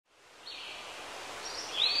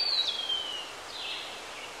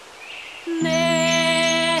Po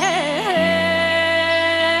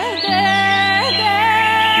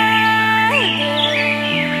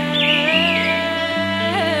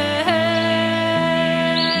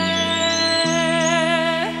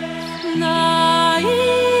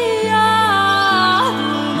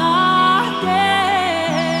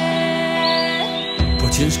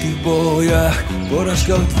ciężkich bojach,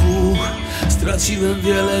 porażkach dwóch, straciłem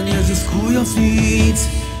wiele, nie zyskując nic.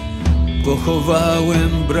 Pochowałem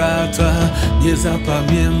brata, nie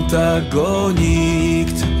zapamięta go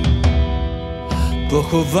nikt.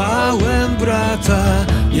 Pochowałem brata,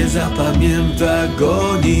 nie zapamięta go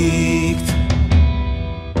nikt.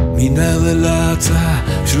 Minęły lata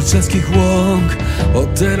wśród czeskich łąk,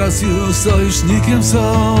 od teraz już sojusznikiem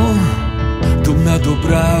są. Dumna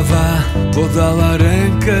Dobrawa podała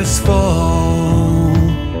rękę swą.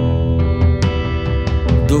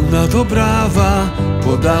 Dumna Dobrawa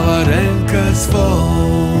podała rękę swą.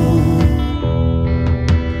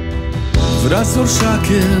 Wraz z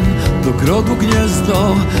orszakiem do grodu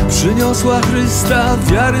Gniezno przyniosła Chrysta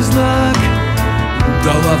wiary znak.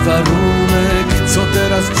 Dała warunek, co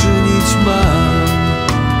teraz czynić mam.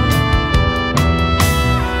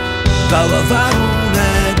 Dała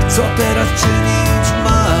warunek, co teraz czynić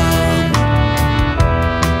mam.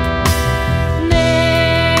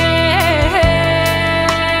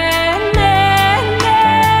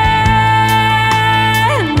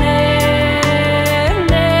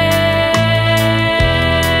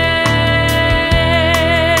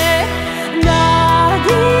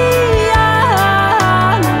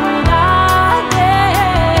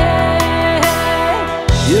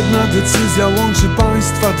 Jedna decyzja łączy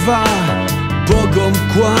państwa dwa. Bogom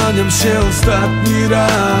kłaniam się ostatni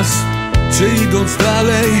raz. Czy idąc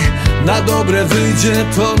dalej na dobre wyjdzie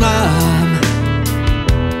to nam?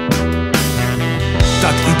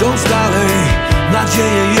 Tak idąc dalej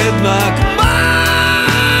nadzieję jednak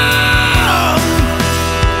mam.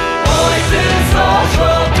 Oj ty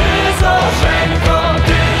zorzo, ty zorzeńko,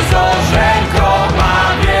 ma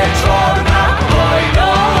wieczorna. Oj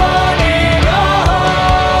loli,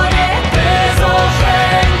 loli, ty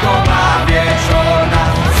zorzeńko ma wieczorna.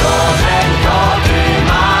 Zorzeńko ty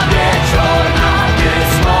ma wieczorna, ty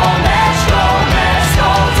słoneczko me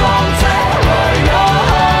wschodzące. Oj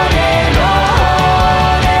loli,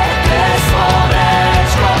 loli, ty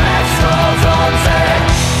słoneczko me wschodzące.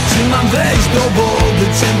 Czy mam wejść do wody,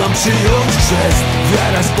 czy mam przyjąć chrzest?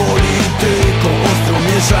 Wiara z polityką ostro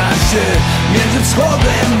miesza się. Między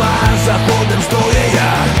wschodem a zachodem stoję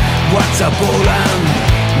ja, władca Polan,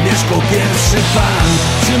 Mieszko pierwszy pan.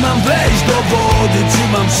 Czy mam wejść do wody, czy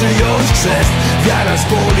mam przyjąć chrzest? Wiara z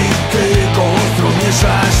polityką ostro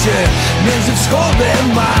miesza się. Między wschodem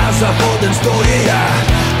a zachodem stoję ja,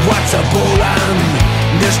 władca Polan,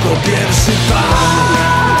 Mieszko pierwszy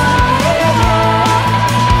pan.